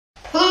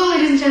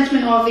and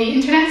gentlemen of the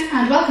internet,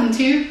 and welcome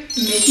to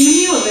Making a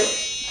Meal of It.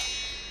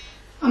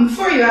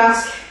 Before you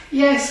ask,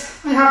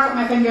 yes, I have cut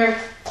my finger,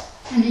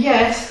 and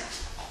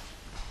yes,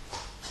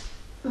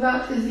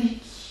 that is the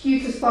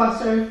cutest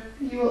plaster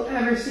you will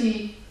ever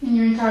see in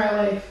your entire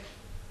life.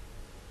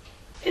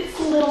 It's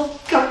little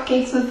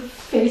cupcakes with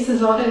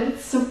faces on it,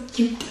 it's so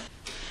cute.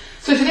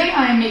 So today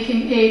I am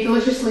making a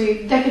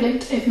deliciously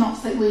decadent, if not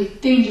slightly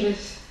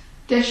dangerous,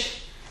 dish.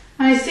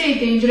 And I say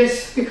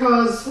dangerous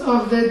because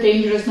of the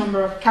dangerous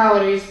number of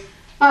calories.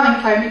 I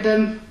haven't counted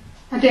them,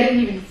 I didn't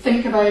even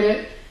think about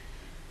it,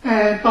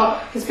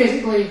 but it's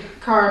basically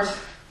carbs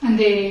and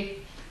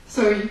dairy,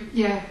 so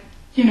yeah,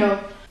 you know.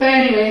 But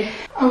anyway,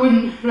 I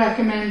wouldn't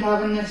recommend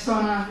having this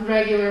on a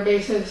regular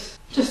basis,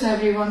 just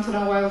every once in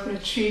a while for a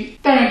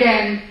treat. Then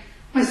again,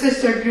 my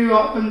sister grew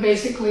up on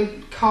basically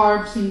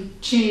carbs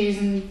and cheese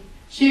and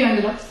she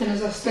ended up thin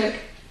as a stick.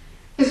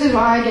 This is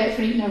what I get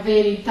for eating a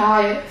varied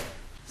diet.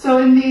 So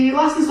in the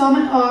last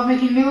instalment of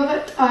Making a Meal of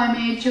It, I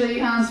made chili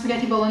and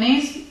spaghetti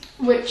bolognese,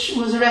 which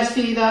was a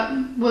recipe that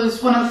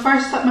was one of the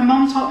first that my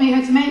mum taught me how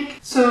to make.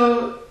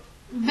 So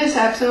this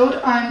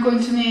episode I'm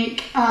going to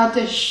make a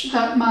dish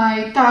that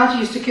my dad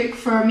used to cook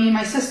for me and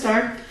my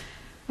sister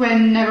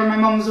whenever my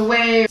mum was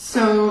away,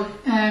 so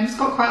it's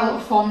got quite a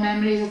lot of fond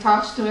memories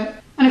attached to it.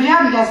 And if you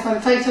haven't guessed by the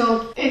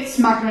title, it's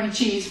macaroni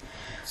cheese.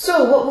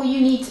 So what will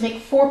you need to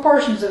make 4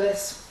 portions of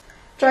this?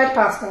 Dried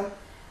pasta.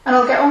 And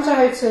I'll get onto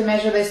how to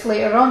measure this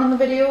later on in the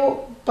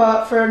video,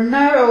 but for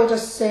now I'll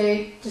just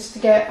say to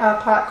get a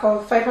pack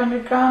of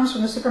 500 grams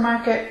from the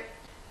supermarket.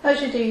 That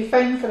should do you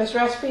fine for this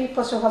recipe,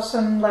 plus you'll have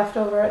some left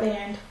over at the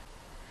end.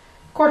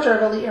 1/4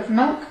 of a litre of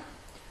milk,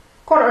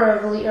 1/4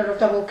 of a litre of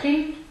double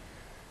cream,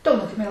 don't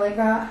look at me like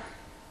that,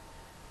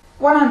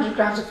 100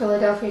 grams of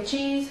Philadelphia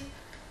cheese,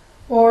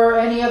 or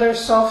any other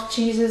soft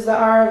cheeses that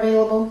are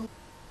available,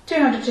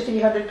 200 to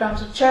 300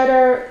 grams of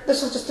cheddar.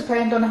 This will just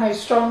depend on how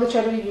strong the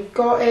cheddar you've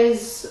got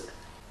is.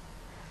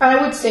 And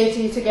I would say to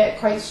you to get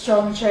quite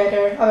strong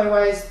cheddar,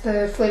 otherwise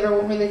the flavour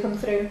won't really come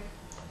through.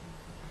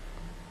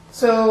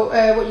 So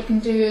what you can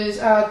do is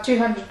add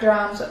 200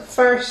 grams at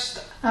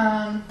first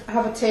and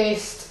have a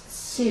taste,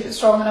 see if it's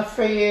strong enough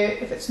for you.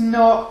 If it's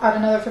not, add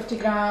another 50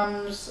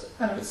 grams,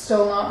 and if it's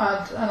still not,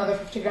 add another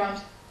 50 grams.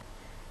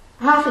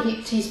 Half a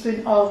heaped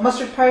teaspoon of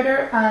mustard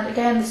powder, and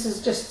again this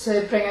is just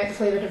to bring out the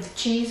flavour of the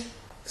cheese.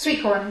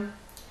 Sweet corn.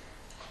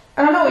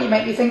 And I know what you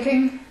might be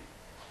thinking,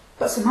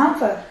 but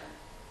Samantha,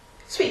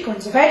 sweet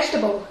corn's a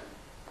vegetable.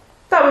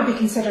 That would be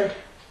considered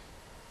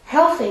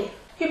healthy.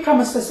 You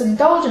promised us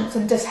indulgence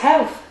and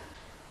dishealth.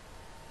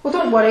 Well,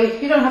 don't worry,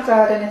 you don't have to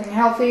add anything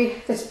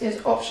healthy, this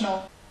is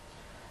optional.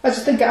 I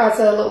just think it adds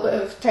a little bit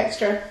of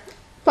texture.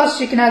 Plus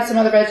you can add some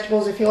other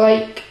vegetables if you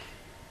like.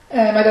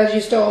 My dad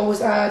used to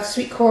always add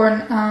sweet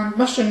corn and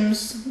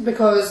mushrooms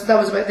because that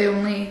was about the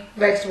only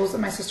vegetables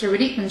that my sister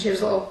would eat when she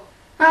was little.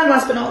 And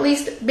last but not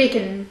least,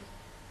 bacon.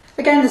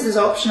 Again, this is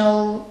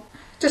optional.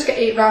 Just get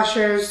 8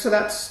 rashers, so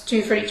that's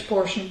 2 for each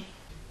portion.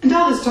 And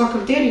all this talk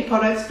of dairy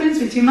products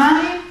brings me to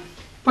my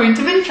point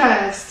of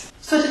interest.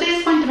 So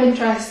today's point of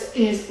interest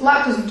is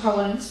lactose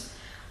intolerance.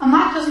 And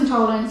lactose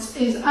intolerance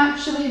is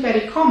actually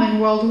very common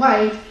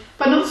worldwide,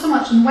 but not so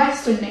much in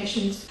Western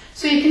nations.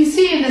 So you can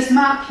see in this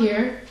map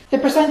here the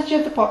percentage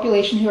of the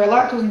population who are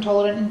lactose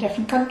intolerant in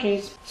different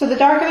countries. So the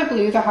darker the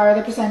blue, the higher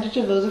the percentage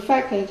of those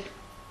affected.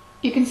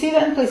 You can see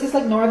that in places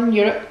like Northern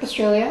Europe,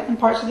 Australia and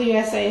parts of the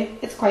USA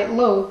it's quite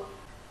low,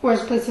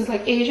 whereas places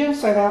like Asia,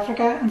 South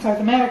Africa and South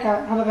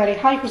America have a very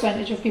high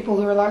percentage of people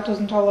who are lactose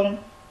intolerant.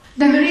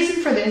 Now the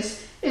reason for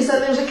this is that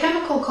there's a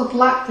chemical called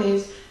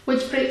lactase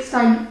which breaks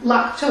down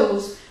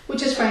lactose,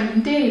 which is found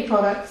in dairy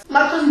products.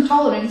 Lactose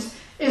intolerance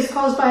is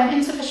caused by an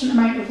insufficient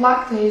amount of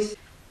lactase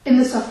in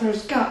the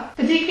sufferer's gut.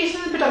 A decrease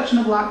in the production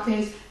of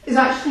lactase is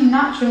actually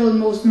natural in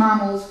most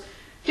mammals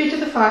due to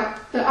the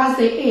fact that as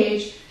they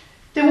age,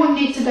 they won't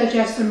need to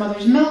digest their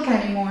mother's milk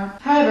anymore.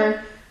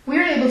 However, we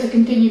are able to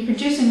continue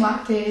producing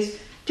lactase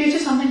due to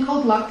something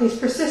called lactase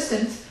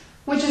persistence,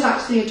 which is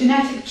actually a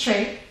genetic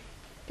trait.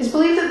 It's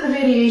believed that the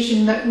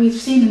variation that we've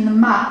seen in the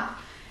map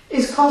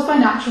is caused by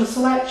natural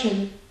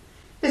selection.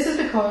 This is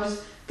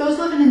because those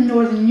living in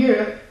Northern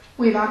Europe,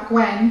 way back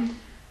when,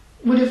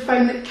 would have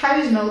found that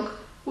cow's milk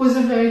was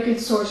a very good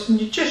source of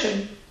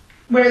nutrition,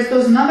 whereas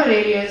those in other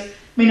areas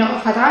may not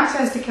have had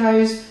access to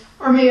cows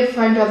or may have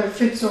found other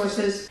food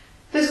sources.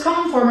 This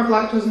common form of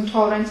lactose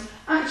intolerance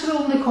actually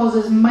only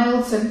causes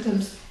mild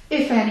symptoms,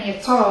 if any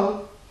at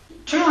all.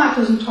 True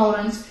lactose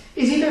intolerance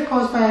is either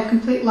caused by a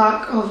complete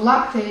lack of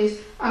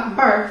lactase at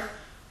birth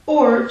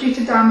or due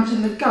to damage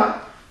in the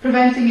gut,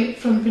 preventing it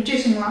from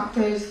producing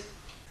lactase.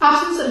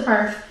 Absence at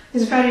birth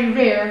is very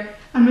rare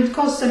and would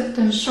cause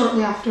symptoms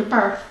shortly after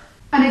birth.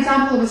 An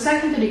example of a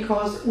secondary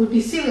cause would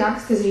be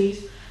celiac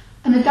disease,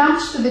 and the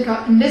damage to the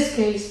gut in this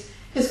case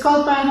is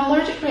caused by an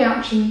allergic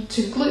reaction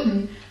to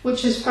gluten,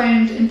 which is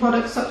found in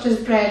products such as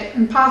bread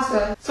and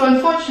pasta. So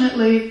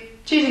unfortunately,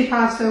 cheesy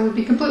pasta would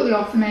be completely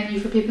off the menu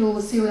for people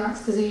with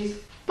celiac disease.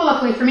 But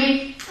luckily for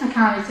me, I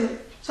can eat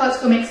it. So let's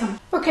go make some.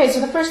 Okay,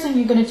 so the first thing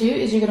you're going to do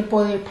is you're going to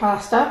boil your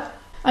pasta.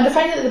 And I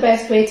find that the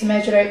best way to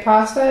measure out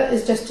pasta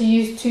is just to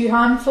use 2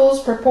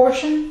 handfuls per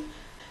portion.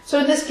 So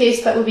in this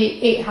case that would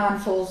be 8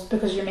 handfuls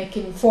because you're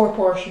making 4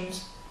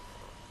 portions.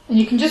 And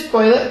you can just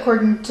boil it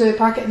according to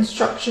packet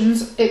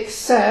instructions,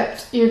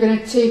 except you're going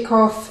to take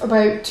off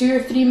about 2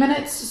 or 3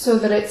 minutes so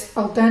that it's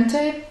al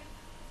dente.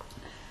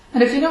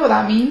 And if you know what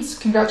that means,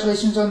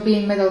 congratulations on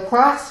being middle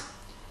class.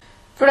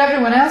 For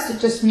everyone else, it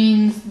just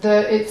means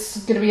that it's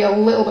going to be a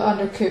little bit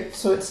undercooked,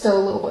 so it's still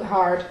a little bit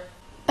hard.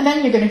 And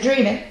then you're going to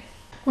drain it.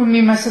 When me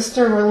and my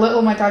sister were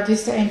little, my dad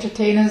used to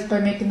entertain us by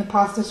making the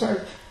pasta sort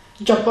of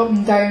jump up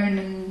and down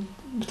and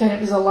pretend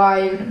it was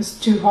alive and it was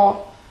too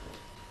hot.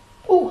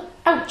 Oh,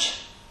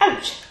 ouch,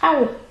 ouch,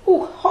 ow,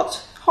 oh,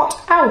 hot,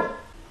 hot, ow.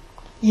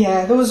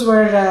 Yeah, those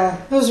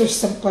were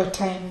simpler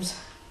times.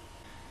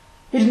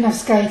 We didn't have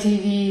Sky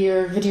TV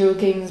or video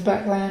games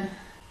back then.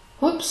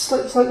 Whoops,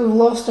 looks like we've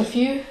lost a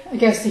few. I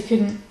guess they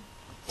couldn't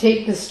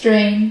take the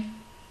strain.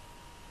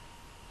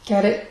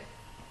 Get it?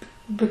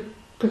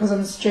 Because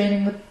I'm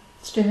straining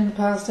the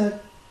pasta.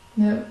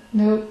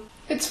 No.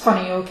 It's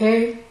funny,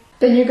 okay?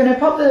 Then you're going to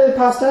pop the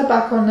pasta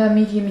back on a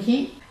medium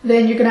heat.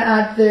 Then you're going to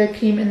add the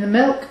cream in the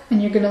milk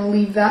and you're going to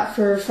leave that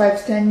for 5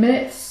 to 10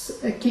 minutes.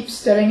 Keep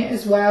stirring it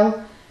as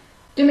well.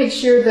 Do make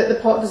sure that the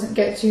pot doesn't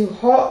get too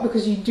hot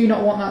because you do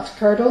not want that to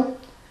curdle.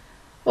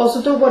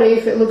 Also, don't worry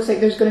if it looks like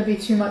there's going to be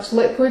too much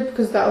liquid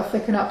because that'll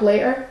thicken up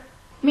later.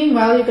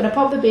 Meanwhile, you're going to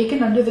pop the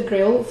bacon under the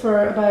grill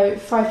for about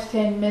 5 to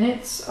 10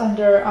 minutes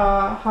under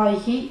a high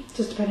heat,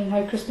 just depending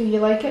on how crispy you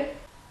like it.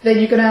 Then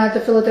you're going to add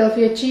the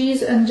Philadelphia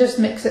cheese and just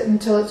mix it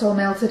until it's all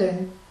melted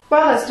in.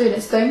 While that's doing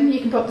its thing, you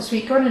can pop the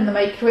sweet corn in the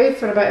microwave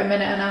for about 1.5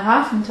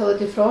 minutes until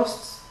it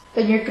defrosts.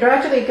 Then you're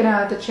gradually going to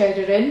add the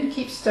cheddar in,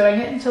 keep stirring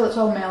it until it's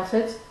all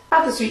melted.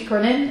 Add the sweet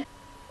corn in.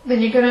 Then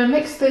you're going to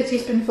mix the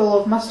teaspoonful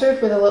of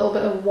mustard with a little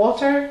bit of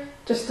water,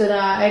 just in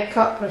an egg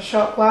cup or a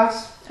shot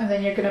glass, and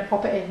then you're going to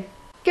pop it in.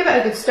 Give it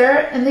a good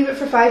stir and leave it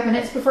for 5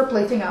 minutes before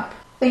plating up.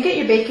 Then get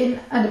your bacon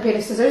and a pair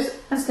of scissors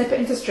and snip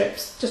it into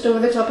strips, just over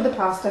the top of the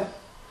pasta.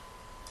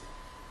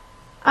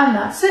 And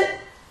that's it.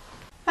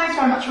 Thanks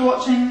very much for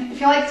watching.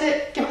 If you liked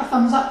it, give it a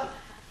thumbs up,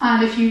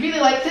 and if you really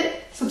liked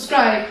it,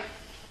 subscribe.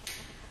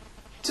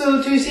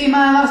 So to see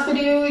my last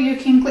video, you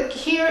can click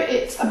here.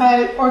 It's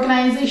about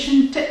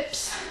organisation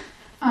tips.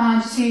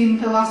 And to see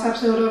the last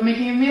episode of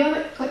Making a Meal of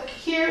It, click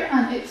here,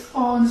 and it's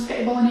on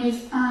spaghetti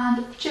bolognese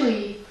and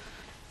chili.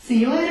 See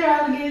you later,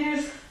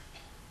 alligators.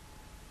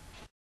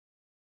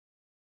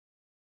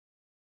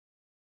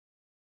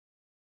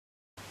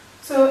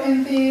 So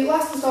in the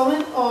last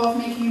instalment of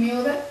Making a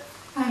Meal of It,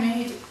 I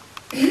made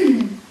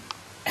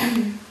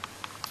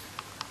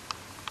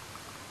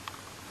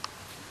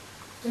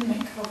didn't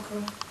make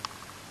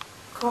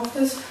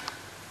koftas.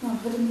 No, I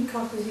didn't make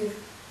koftas either.